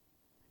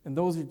 And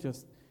those are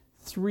just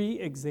 3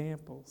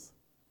 examples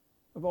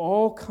of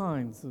all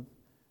kinds of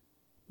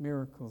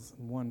miracles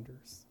and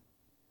wonders.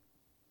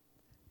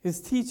 His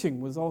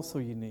teaching was also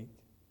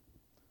unique,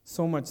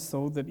 so much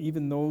so that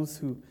even those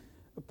who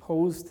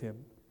opposed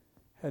him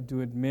had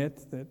to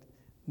admit that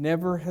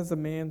never has a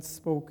man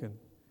spoken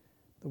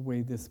the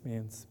way this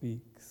man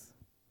speaks.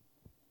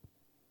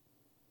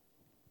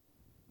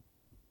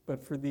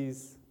 But for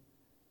these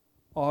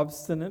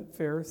obstinate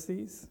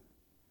Pharisees,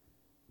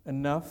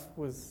 enough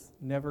was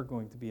never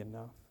going to be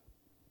enough.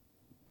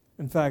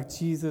 In fact,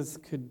 Jesus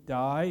could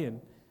die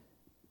and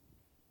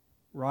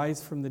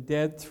rise from the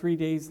dead 3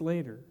 days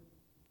later.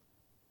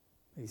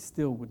 They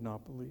still would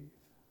not believe.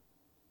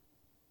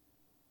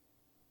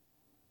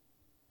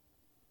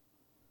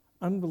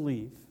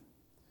 Unbelief,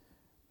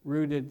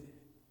 rooted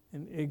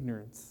in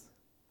ignorance,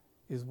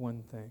 is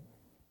one thing.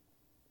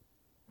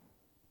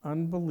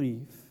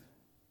 Unbelief,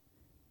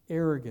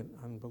 arrogant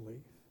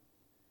unbelief,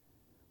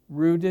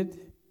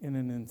 rooted in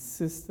an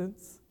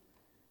insistence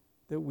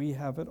that we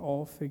have it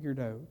all figured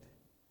out,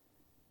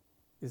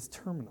 is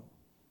terminal.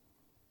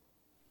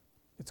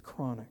 It's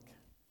chronic.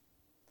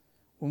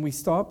 When we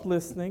stop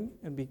listening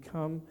and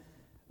become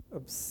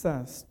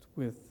obsessed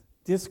with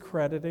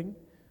discrediting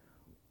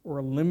or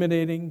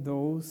eliminating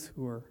those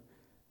who are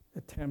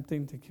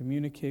attempting to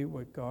communicate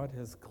what God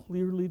has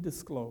clearly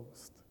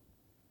disclosed,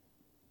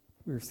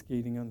 we're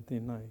skating on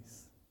thin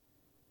ice,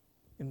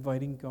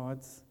 inviting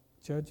God's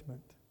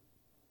judgment.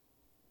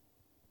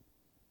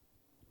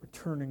 We're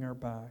turning our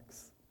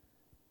backs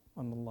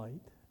on the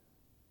light.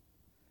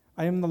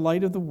 I am the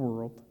light of the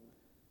world.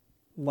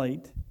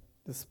 Light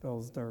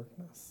dispels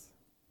darkness.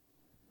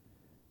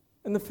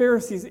 And the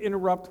Pharisees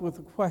interrupt with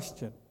a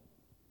question.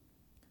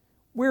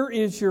 Where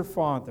is your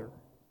Father?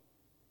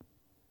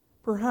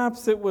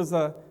 Perhaps it was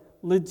a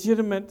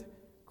legitimate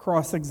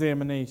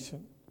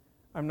cross-examination.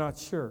 I'm not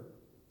sure.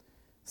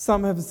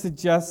 Some have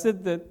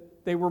suggested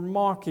that they were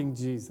mocking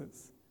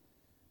Jesus,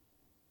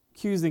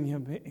 accusing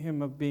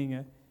him of being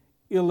an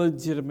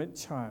illegitimate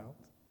child,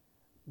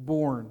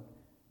 born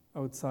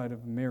outside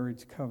of a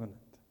marriage covenant.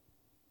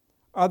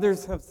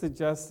 Others have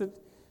suggested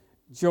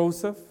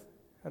Joseph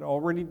had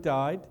already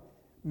died,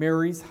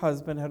 Mary's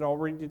husband had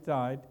already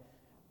died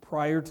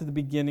prior to the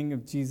beginning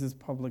of Jesus'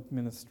 public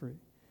ministry,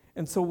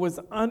 and so was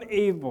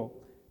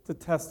unable to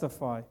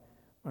testify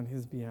on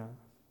his behalf.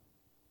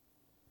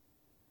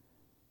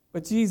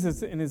 But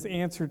Jesus, in his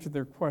answer to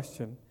their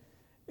question,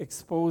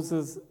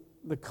 exposes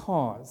the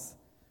cause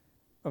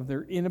of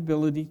their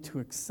inability to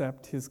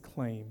accept his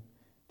claim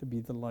to be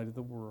the light of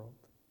the world.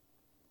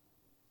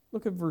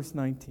 Look at verse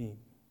 19.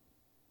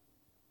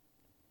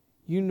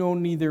 You know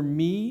neither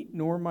me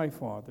nor my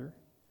Father.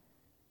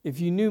 If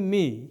you knew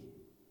me,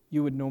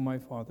 you would know my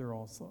Father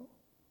also.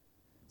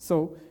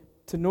 So,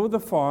 to know the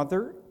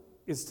Father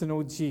is to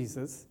know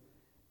Jesus.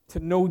 To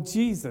know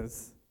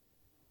Jesus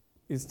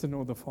is to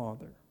know the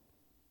Father.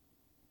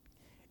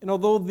 And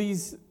although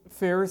these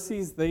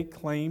Pharisees, they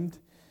claimed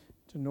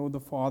to know the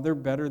Father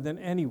better than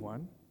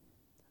anyone,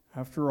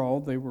 after all,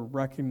 they were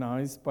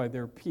recognized by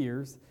their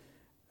peers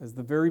as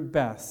the very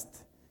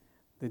best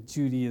that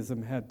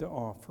Judaism had to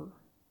offer.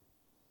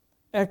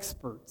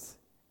 Experts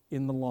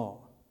in the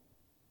law.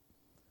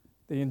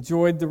 They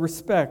enjoyed the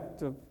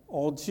respect of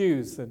all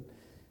Jews and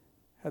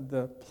had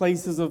the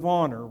places of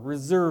honor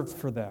reserved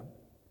for them.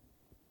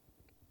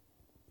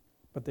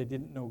 But they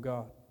didn't know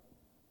God.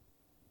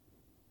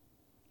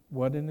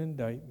 What an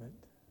indictment.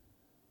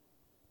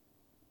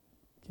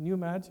 Can you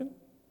imagine?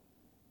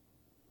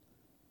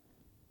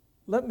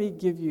 Let me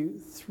give you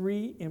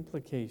 3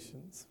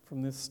 implications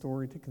from this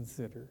story to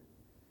consider,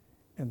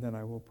 and then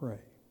I will pray.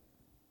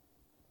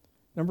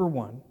 Number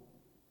 1,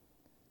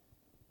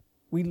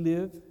 we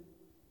live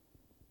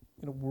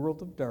in a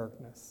world of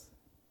darkness,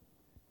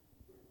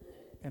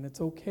 and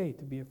it's okay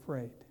to be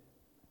afraid.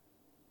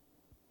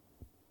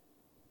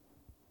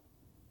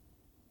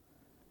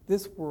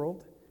 This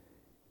world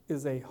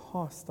is a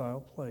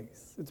hostile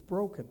place. It's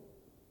broken.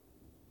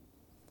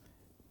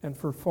 And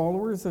for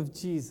followers of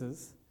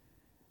Jesus,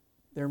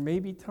 there may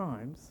be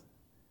times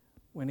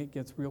when it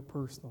gets real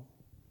personal.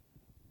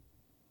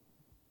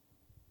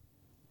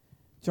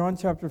 John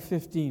chapter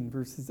 15,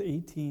 verses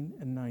 18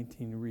 and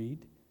 19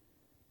 read,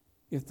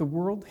 If the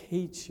world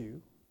hates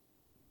you,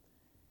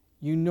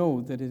 you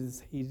know that it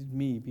has hated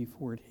me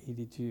before it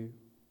hated you.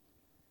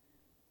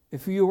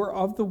 If you were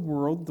of the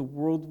world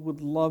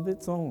would love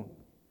its own.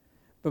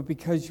 But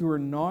because you are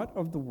not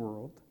of the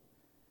world,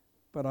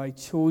 but I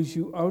chose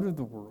you out of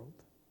the world,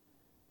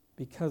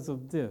 because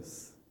of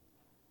this,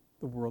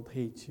 the world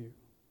hates you.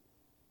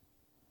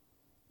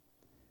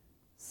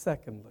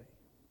 Secondly,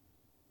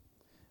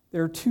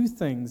 there are 2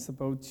 things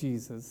about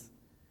Jesus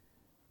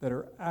that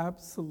are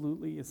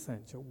absolutely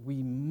essential.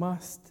 We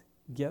must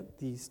get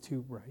these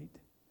 2 right.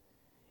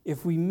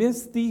 If we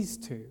miss these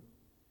 2,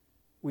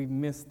 we've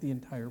missed the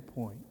entire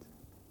point.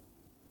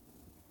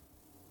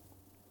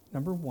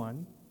 Number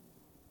 1,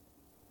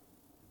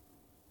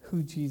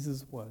 who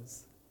Jesus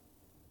was.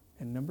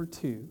 And number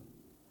 2,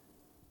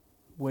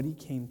 what he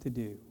came to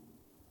do.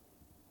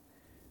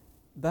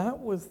 That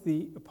was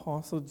the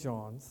Apostle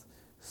John's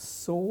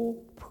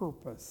sole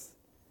purpose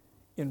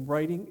in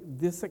writing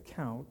this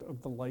account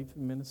of the life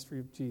and ministry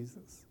of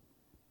Jesus.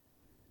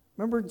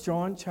 Remember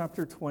John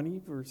chapter 20,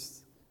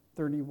 verse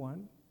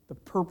 31? The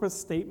purpose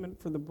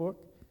statement for the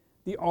book?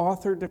 The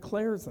author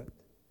declares it.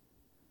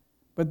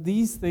 But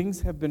these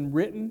things have been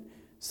written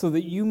so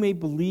that you may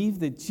believe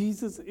that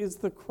Jesus is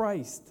the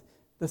Christ,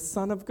 the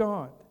Son of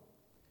God,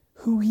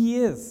 who he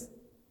is,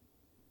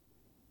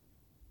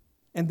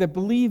 and that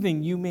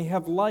believing you may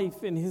have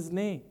life in his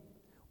name.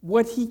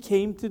 What he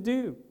came to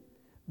do.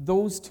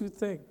 Those 2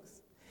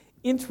 things.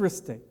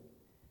 Interesting.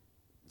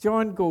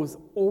 John goes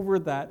over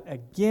that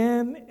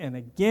again and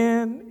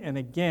again and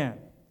again.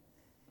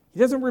 He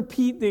doesn't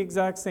repeat the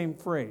exact same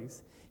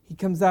phrase. He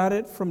comes at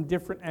it from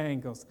different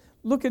angles.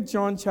 Look at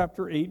John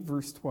chapter 8,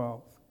 verse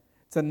 12.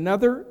 It's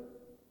another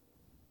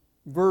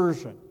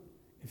version,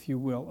 if you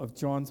will, of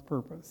John's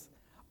purpose.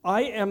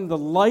 I am the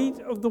light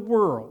of the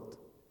world,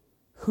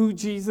 who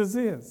Jesus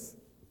is.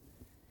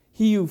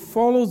 He who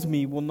follows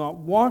me will not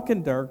walk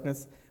in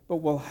darkness, but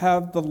will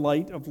have the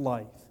light of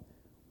life.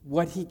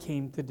 What he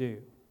came to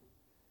do.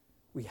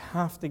 We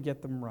have to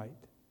get them right.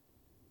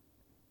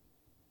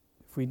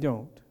 If we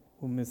don't,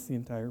 we'll miss the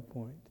entire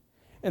point.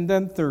 And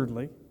then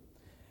thirdly,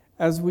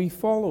 as we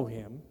follow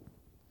him,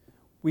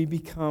 we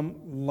become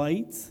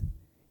lights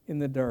in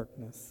the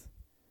darkness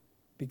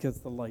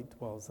because the light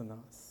dwells in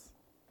us.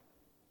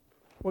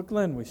 What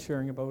Glenn was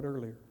sharing about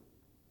earlier.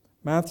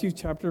 Matthew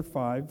chapter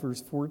 5,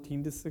 verse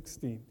 14 to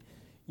 16.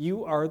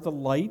 You are the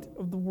light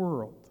of the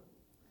world.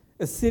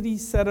 A city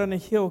set on a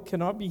hill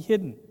cannot be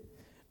hidden,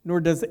 nor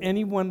does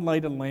anyone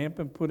light a lamp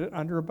and put it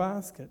under a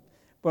basket,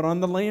 but on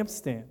the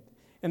lampstand,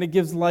 and it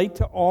gives light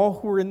to all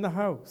who are in the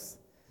house.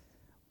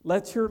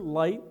 Let your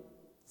light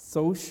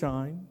so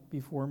shine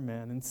before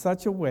men in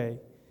such a way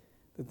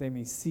that they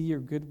may see your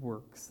good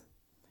works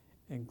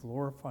and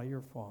glorify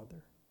your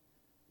Father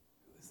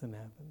who is in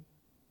heaven.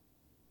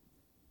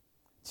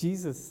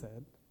 Jesus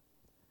said,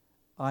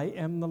 I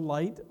am the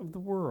light of the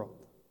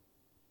world.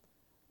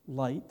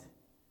 Light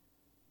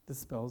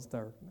dispels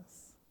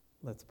darkness.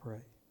 Let's pray.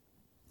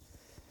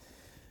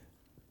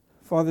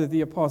 Father,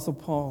 the Apostle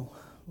Paul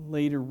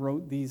later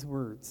wrote these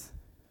words.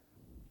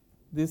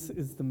 This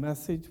is the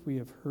message we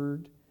have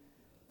heard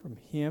from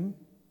him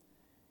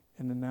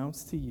and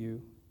announced to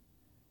you,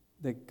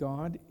 that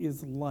God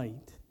is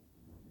light,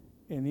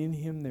 and in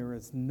him there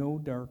is no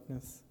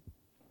darkness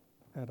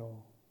at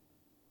all.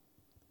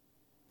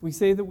 If we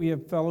say that we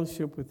have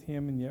fellowship with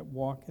him and yet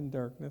walk in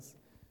darkness,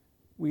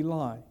 we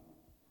lie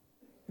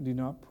and do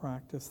not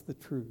practice the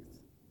truth.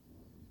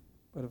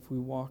 But if we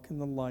walk in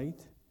the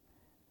light,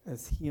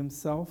 as he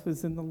himself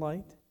is in the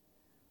light,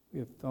 we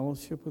have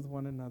fellowship with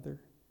one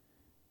another.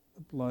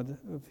 The blood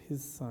of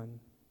his Son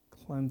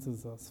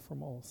cleanses us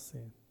from all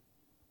sin.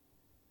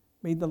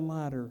 May the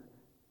latter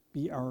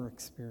be our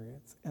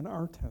experience and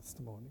our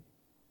testimony.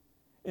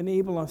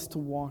 Enable us to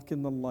walk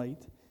in the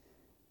light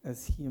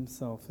as he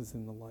himself is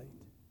in the light,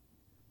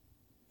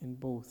 in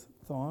both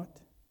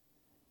thought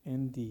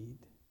and deed.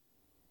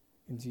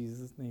 In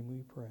Jesus' name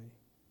we pray.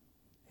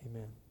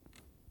 Amen.